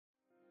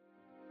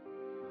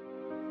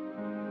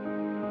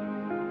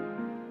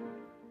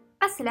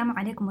السلام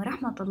عليكم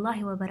ورحمة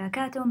الله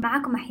وبركاته.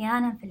 معكم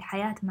أحيانا في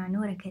الحياة مع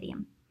نورة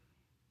كريم.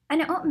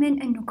 أنا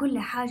أؤمن أنه كل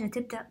حاجة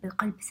تبدأ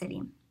بقلب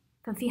سليم،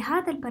 ففي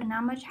هذا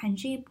البرنامج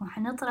حنجيب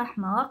وحنطرح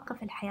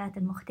مواقف الحياة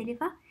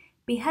المختلفة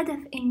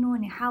بهدف أنه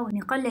نحاول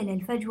نقلل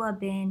الفجوة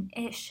بين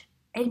إيش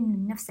علم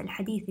النفس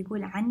الحديث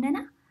يقول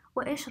عننا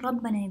وإيش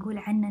ربنا يقول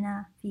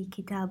عننا في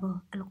كتابه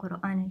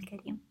القرآن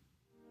الكريم.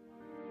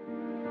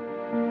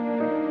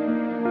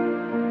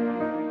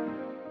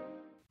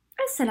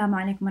 السلام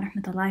عليكم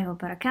ورحمة الله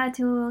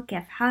وبركاته،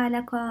 كيف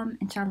حالكم؟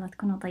 إن شاء الله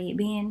تكونوا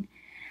طيبين.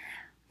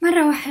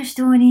 مرة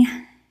وحشتوني.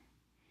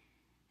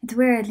 It's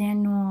weird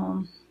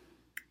لأنه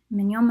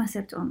من يوم ما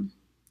صرت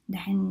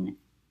دحين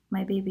my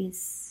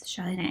baby's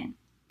شهرين.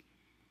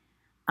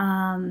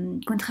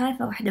 كنت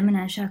خايفة واحدة من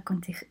الأشياء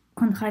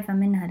كنت خايفة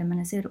منها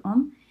لما أصير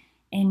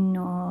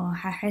إنه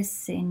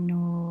هحس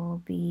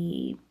إنه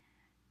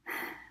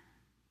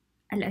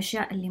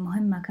الأشياء اللي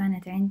مهمة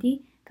كانت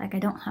عندي like I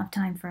don't have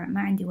time for it،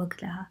 ما عندي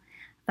وقت لها،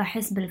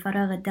 فأحس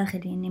بالفراغ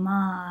الداخلي إني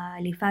ما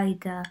لي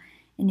فايدة،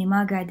 إني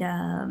ما قاعدة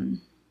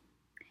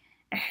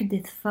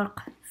أحدث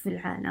فرق في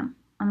العالم.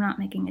 I'm not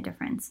making a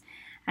difference.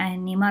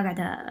 إني ما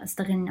قاعدة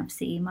أستغل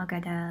نفسي، ما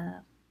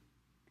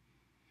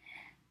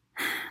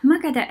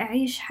قاعدة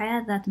أعيش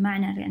حياة ذات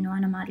معنى، لأنه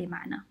أنا ما لي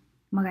معنى،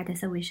 ما قاعدة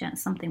أسوي شيء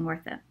something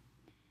worth it.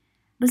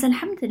 بس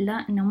الحمد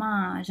لله إنه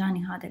ما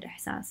جاني هذا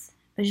الإحساس.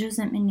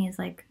 فجزء مني is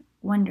like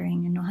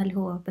wondering إنه هل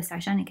هو بس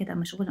عشاني كذا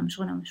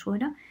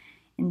مشغولة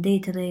in day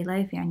to day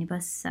life، يعني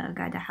بس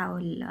قاعدة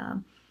أحاول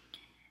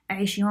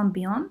أعيش يوم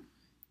بيوم،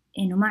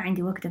 إنه ما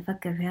عندي وقت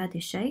أفكر في هذا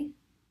الشيء.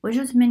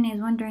 وجزء مني is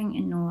wondering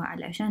إنه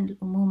علشان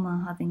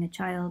الأمومة having a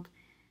child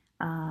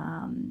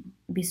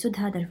بيسد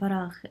هذا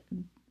الفراغ،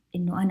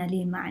 إنه أنا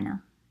لي معنى،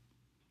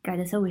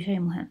 قاعدة أسوي شيء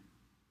مهم.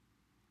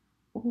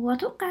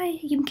 وأتوقع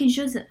يمكن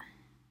جزء،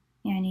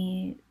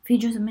 يعني في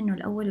جزء منه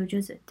الأول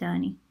وجزء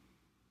الثاني،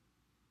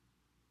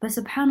 بس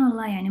سبحان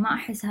الله يعني ما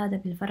أحس هذا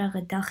بالفراغ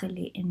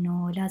الداخلي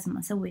إنه لازم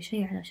أسوي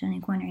شيء علشان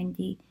يكون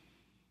عندي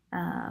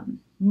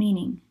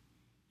meaning.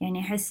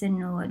 يعني أحس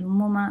إنه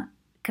الأمومة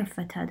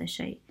كفت هذا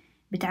الشيء،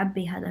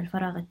 بتعبي هذا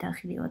الفراغ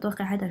الداخلي.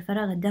 وأتوقع هذا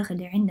الفراغ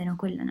الداخلي عندنا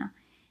كلنا،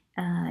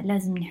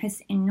 لازم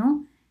نحس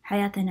إنه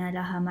حياتنا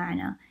لها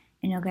معنى،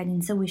 إنه قاعد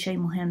نسوي شيء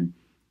مهم،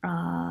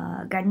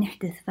 قاعد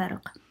نحدث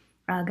فرق،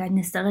 قاعد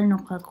نستغل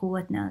نقاط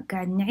قوتنا،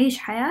 قاعد نعيش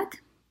حياة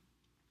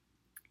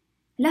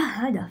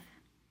لها هدف،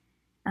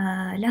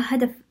 لها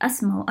هدف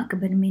أسمى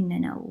وأكبر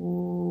مننا،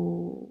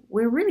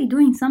 we're really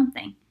doing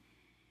something.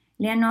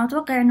 لأنه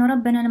أتوقع إنه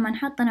ربنا لما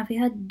نحطنا في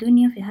هذه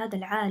الدنيا، في هذا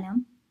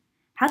العالم،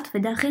 حط في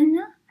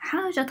داخلنا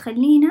حاجة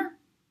تخلينا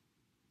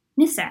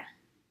نسعى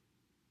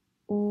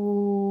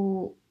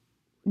ونستغل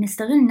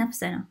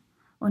نفسنا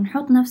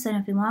ونحط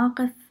نفسنا في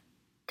مواقف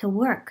to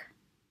work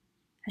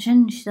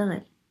عشان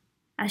نشتغل،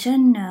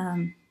 عشان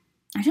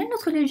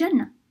ندخل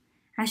الجنة،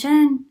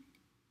 عشان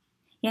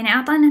يعني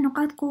أعطانا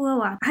نقاط قوة،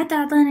 وحتى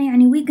أعطانا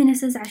يعني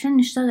weaknesses عشان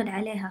نشتغل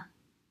عليها،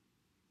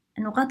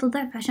 نقاط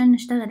ضعف عشان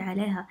نشتغل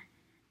عليها،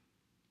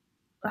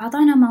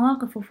 وأعطانا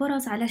مواقف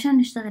وفرص علشان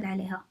نشتغل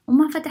عليها،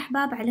 وما فتح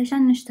باب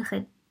علشان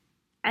نشتغل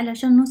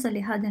علشان نوصل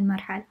لهذه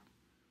المرحلة.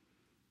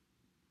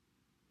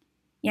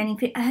 يعني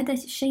في هذا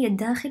الشيء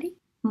الداخلي،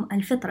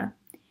 الفطرة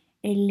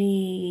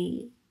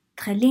اللي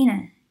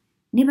تخلينا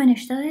نبى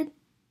نشتغل،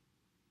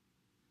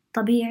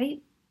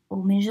 طبيعي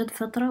ومن جد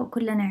فطرة،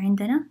 وكلنا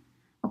عندنا،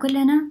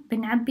 وكلنا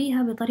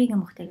بنعبيها بطريقة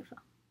مختلفة.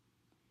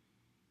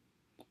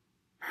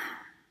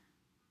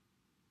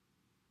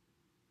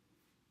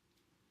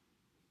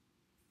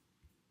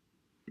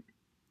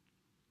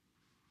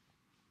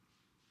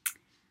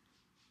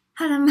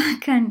 هذا ما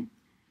كان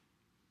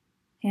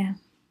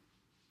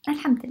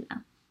الحمد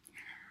لله،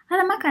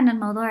 هذا ما كان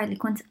الموضوع اللي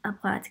كنت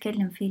أبغى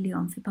أتكلم فيه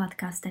اليوم في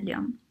بودكاست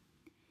اليوم.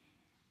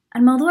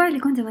 الموضوع اللي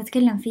كنت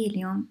بتكلم فيه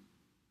اليوم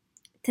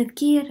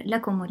تذكير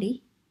لكم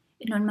ولي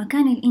إنه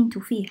المكان اللي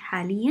أنتوا فيه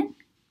حاليا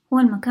هو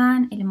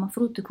المكان اللي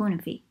المفروض تكونوا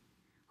فيه،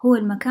 هو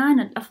المكان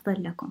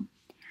الأفضل لكم.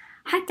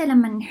 حتى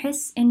لما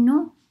نحس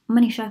إنه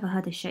ماني شايفة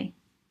هذا الشيء،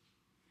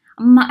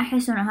 ما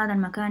أحس إنه هذا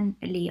المكان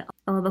اللي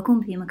أو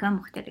بكون في مكان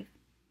مختلف،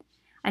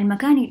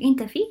 المكان اللي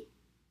أنت فيه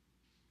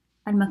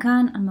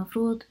المكان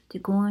المفروض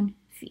تكون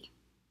فيه.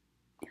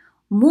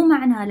 مو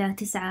معنى لا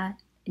تسعى،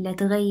 لا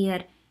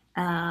تغير،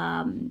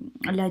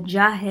 لا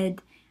تجاهد،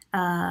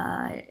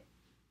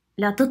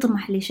 لا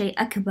تطمح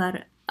لشيء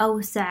أكبر،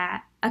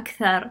 أوسع،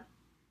 أكثر،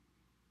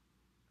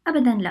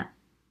 أبدا لا.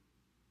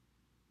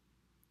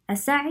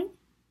 السعي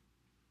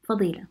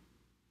فضيلة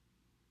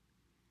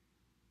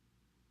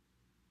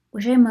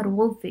وشيء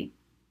مرغوب فيه.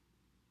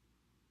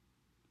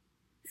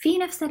 في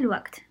نفس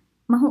الوقت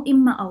ما هو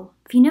إما أو،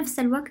 في نفس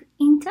الوقت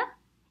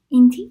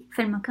أنتي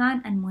في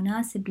المكان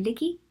المناسب لك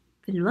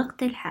في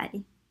الوقت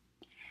الحالي،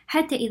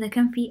 حتى إذا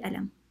كان في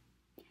ألم،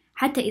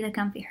 حتى إذا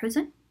كان في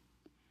حزن،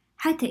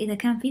 حتى إذا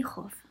كان في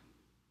خوف.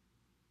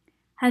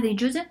 هذه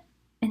جزء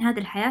من هذه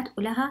الحياة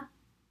ولها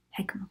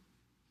حكمة.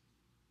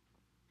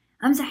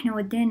 أمس إحنا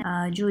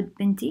ودينا جود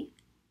بنتي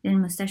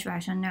للمستشفى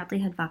عشان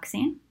نعطيها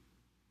الفاكسين،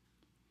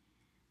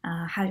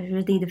 حاجة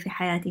جديدة في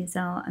حياتي،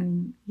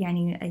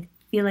 يعني I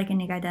feel like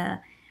إني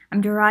قاعدة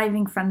I'm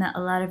deriving from it a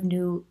lot of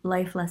new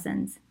life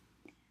lessons.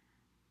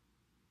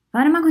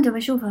 فأنا ما كنت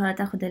بشوفها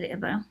تاخد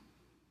الإبرة،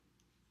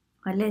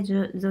 خليت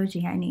زوجي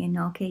يعني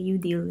إنه okay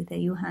you deal with it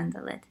you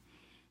handle it،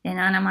 لأن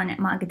أنا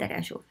ما أقدر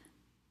أشوف،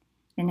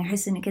 لأن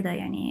أحس إن كده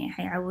يعني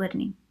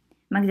حيعورني،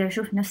 ما أقدر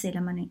أشوف نفسي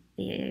لما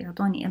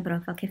يعطوني إبرة،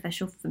 فكيف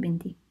أشوف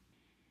بنتي؟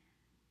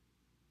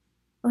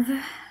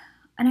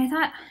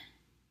 أنا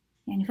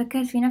يعني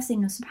فكرت في نفسي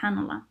إنه سبحان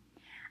الله،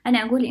 أنا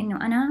أقول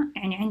إنه أنا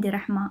يعني عندي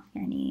رحمة،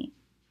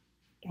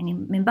 يعني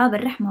من باب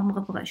الرحمة ما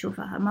أبغى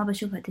أشوفها، ما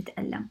بشوفها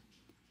تتألم،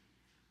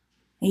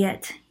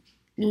 yet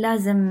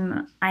لازم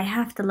I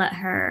have to let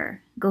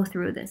her go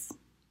through this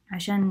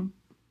عشان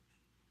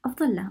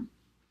أفضل لها.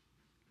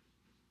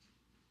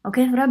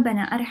 وكيف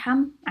ربنا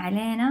أرحم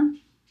علينا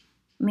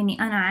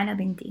مني أنا على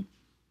بنتي.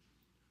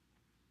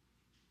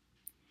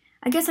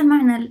 I guess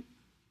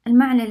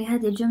المعنى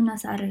لهذه الجملة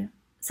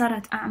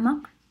صارت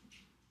أعمق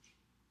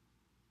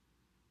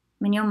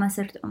من يوم ما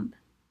صرت أم،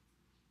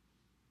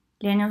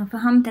 لأنه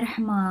فهمت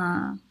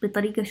رحمة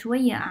بطريقة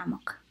شوية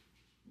أعمق.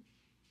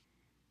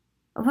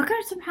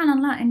 وفكرت سبحان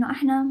الله إنه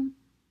إحنا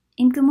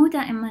يمكن مو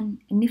دائما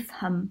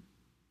نفهم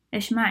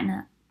إيش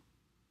معنى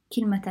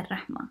كلمة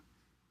الرحمة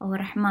أو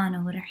رحمن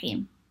أو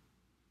رحيم.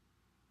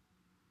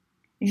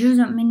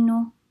 جزء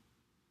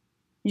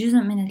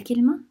من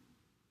الكلمة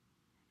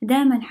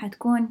دائما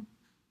حتكون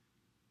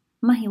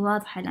ما هي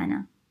واضحة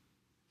لنا،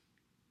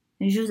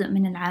 جزء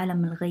من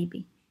العالم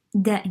الغيبي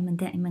دائما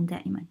دائما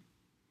دائما،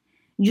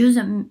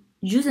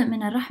 جزء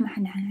من الرحمة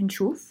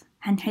حنشوف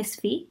حنحس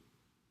فيه،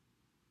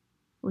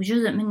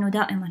 وجزء منه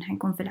دائما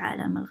حيكون في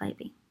العالم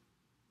الغيبي،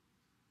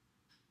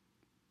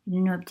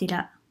 لأنه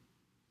ابتلاء.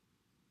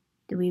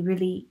 Do we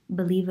really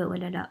believe it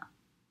ولا لا؟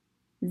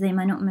 زي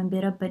ما نؤمن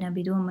بربنا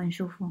بدون ما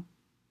نشوفه،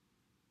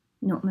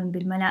 نؤمن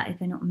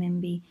بالملائكة،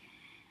 نؤمن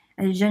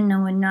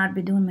بالجنة والنار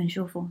بدون ما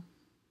نشوفه.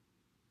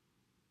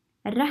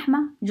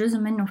 الرحمة جزء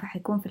منه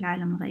فحيكون في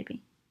العالم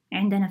الغيبي.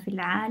 عندنا في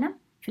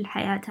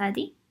الحياة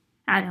هذه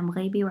عالم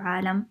غيبي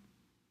وعالم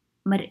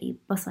مرئي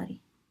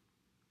بصري.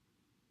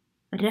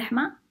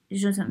 الرحمة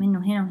جزء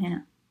منه هنا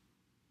وهنا،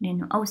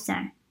 لأنه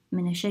أوسع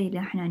من الشيء اللي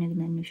احنا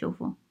نقدر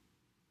نشوفه.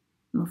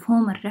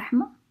 مفهوم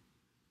الرحمة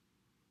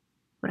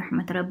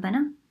ورحمة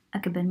ربنا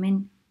أكبر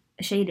من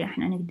الشيء اللي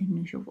احنا نقدر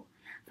نشوفه،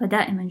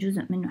 فدائما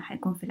جزء منه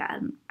حيكون في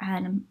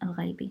العالم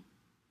الغيبي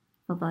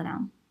في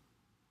الظلام.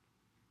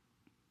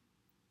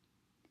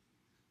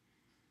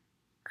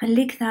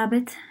 خليك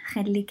ثابت،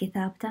 خليكي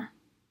ثابتة،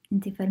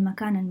 انت في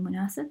المكان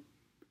المناسب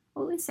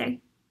واسعي،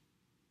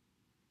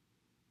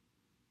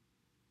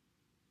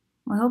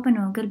 وهوب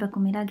انه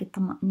قلبكم يلاقي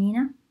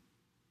الطمأنينة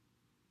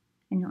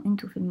انه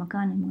انتوا في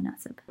المكان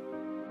المناسب.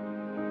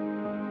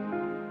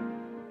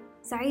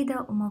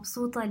 سعيدة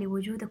ومبسوطة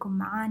لوجودكم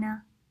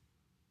معانا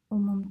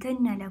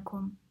وممتنة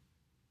لكم.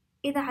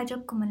 إذا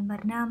عجبكم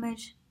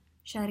البرنامج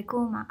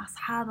شاركوه مع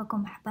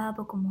أصحابكم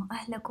أحبابكم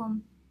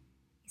وأهلكم،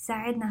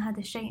 يساعدنا هذا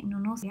الشيء إنه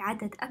نوصل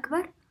لعدد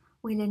أكبر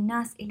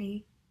وللناس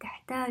اللي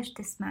تحتاج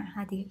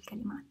تسمع هذه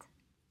الكلمات.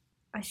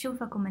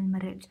 أشوفكم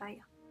المرة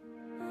الجاية.